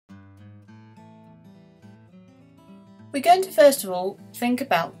We're going to first of all think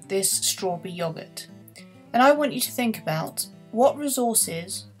about this strawberry yoghurt, and I want you to think about what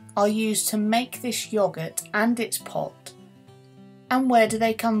resources are used to make this yoghurt and its pot, and where do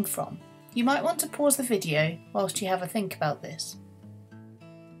they come from. You might want to pause the video whilst you have a think about this.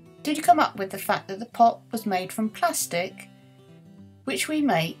 Did you come up with the fact that the pot was made from plastic, which we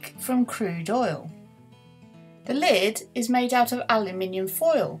make from crude oil? The lid is made out of aluminium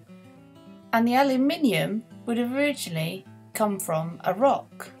foil, and the aluminium would have originally come from a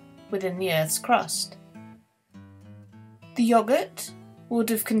rock within the Earth's crust. The yoghurt would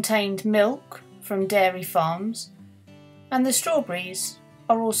have contained milk from dairy farms, and the strawberries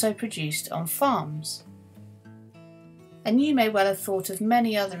are also produced on farms. And you may well have thought of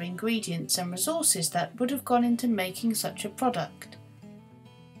many other ingredients and resources that would have gone into making such a product.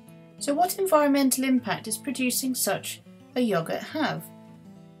 So what environmental impact does producing such a yoghurt have?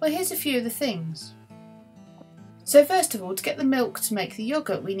 Well, here's a few of the things. So first of all, to get the milk to make the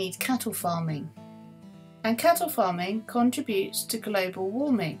yoghurt, we need cattle farming. And cattle farming contributes to global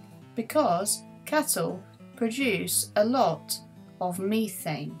warming because cattle produce a lot of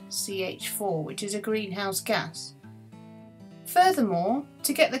methane, CH4, which is a greenhouse gas. Furthermore,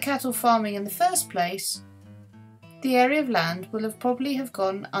 to get the cattle farming in the first place, the area of land will have probably have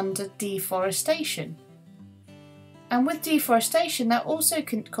gone under deforestation. And with deforestation, that also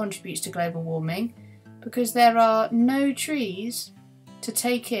contributes to global warming because there are no trees to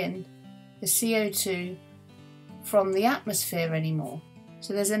take in the CO2 from the atmosphere anymore.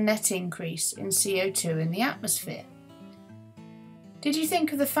 So there's a net increase in CO2 in the atmosphere. Did you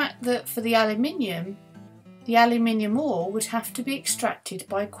think of the fact that for the aluminium ore would have to be extracted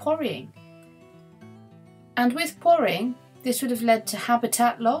by quarrying? And with quarrying, this would have led to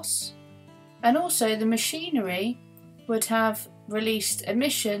habitat loss, and also the machinery would have released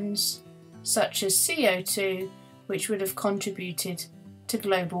emissions such as CO2, which would have contributed to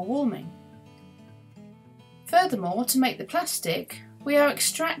global warming. Furthermore, to make the plastic, we are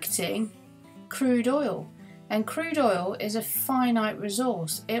extracting crude oil, and crude oil is a finite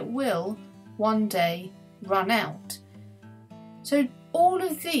resource. It will one day run out. So all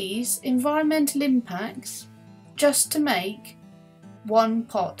of these environmental impacts just to make one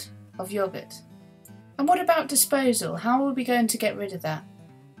pot of yoghurt. And what about disposal? How are we going to get rid of that?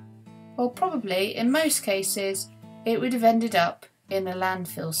 Well, probably in most cases it would have ended up in a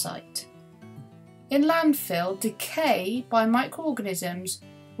landfill site. In landfill, decay by microorganisms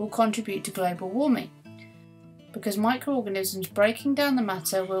will contribute to global warming because microorganisms breaking down the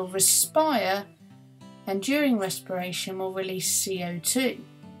matter will respire, and during respiration will release CO2.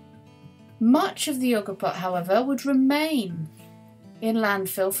 Much of the yoghurt pot, however, would remain in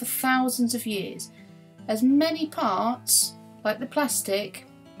landfill for thousands of years, as many parts, like the plastic,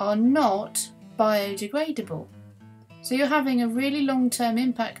 are not biodegradable. So you're having a really long-term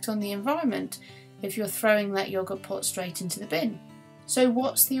impact on the environment if you're throwing that yoghurt pot straight into the bin. So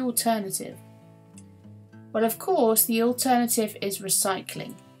what's the alternative? Well, of course, the alternative is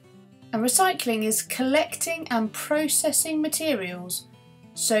recycling. And recycling is collecting and processing materials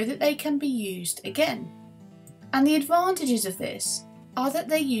so that they can be used again. And the advantages of this are that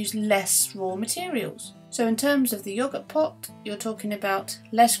they use less raw materials. So in terms of the yoghurt pot, you're talking about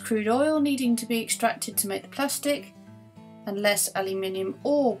less crude oil needing to be extracted to make the plastic, and less aluminium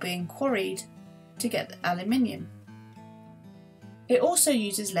ore being quarried to get the aluminium. It also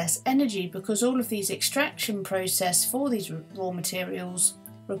uses less energy because all of these extraction process for these raw materials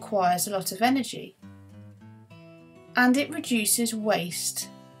requires a lot of energy, and it reduces waste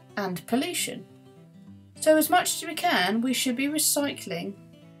and pollution. So as much as we can, we should be recycling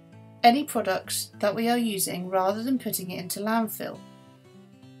any products that we are using rather than putting it into landfill.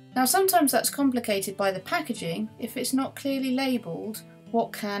 Now sometimes that's complicated by the packaging if it's not clearly labelled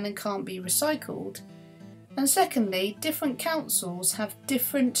what can and can't be recycled, and secondly, different councils have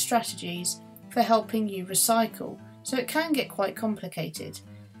different strategies for helping you recycle, so it can get quite complicated.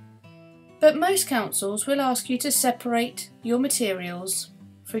 But most councils will ask you to separate your materials,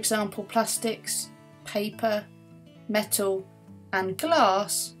 for example plastics, paper, metal and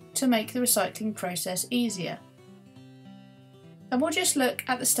glass, to make the recycling process easier. And we'll just look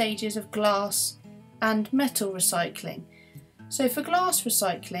at the stages of glass and metal recycling. So for glass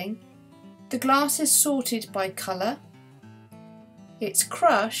recycling, the glass is sorted by colour, it's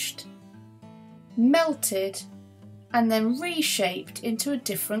crushed, melted and then reshaped into a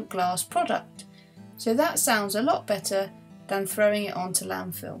different glass product. So that sounds a lot better than throwing it onto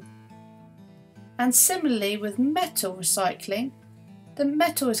landfill. And similarly with metal recycling, the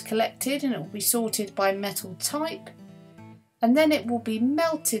metal is collected and it will be sorted by metal type, and then it will be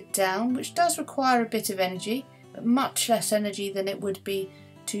melted down, which does require a bit of energy, much less energy than it would be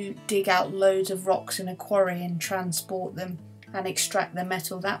to dig out loads of rocks in a quarry and transport them and extract the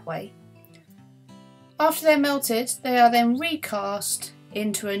metal that way. After they're melted, they are then recast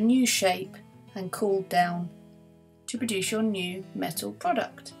into a new shape and cooled down to produce your new metal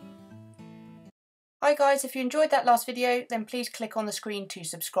product. Hi guys, if you enjoyed that last video, then please click on the screen to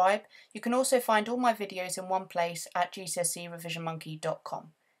subscribe. You can also find all my videos in one place at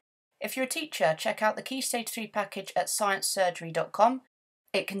gcserevisionmonkey.com. If you're a teacher, check out the Key Stage 3 package at sciencesurgery.com.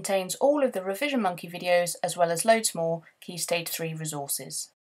 It contains all of the Revision Monkey videos as well as loads more Key Stage 3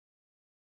 resources.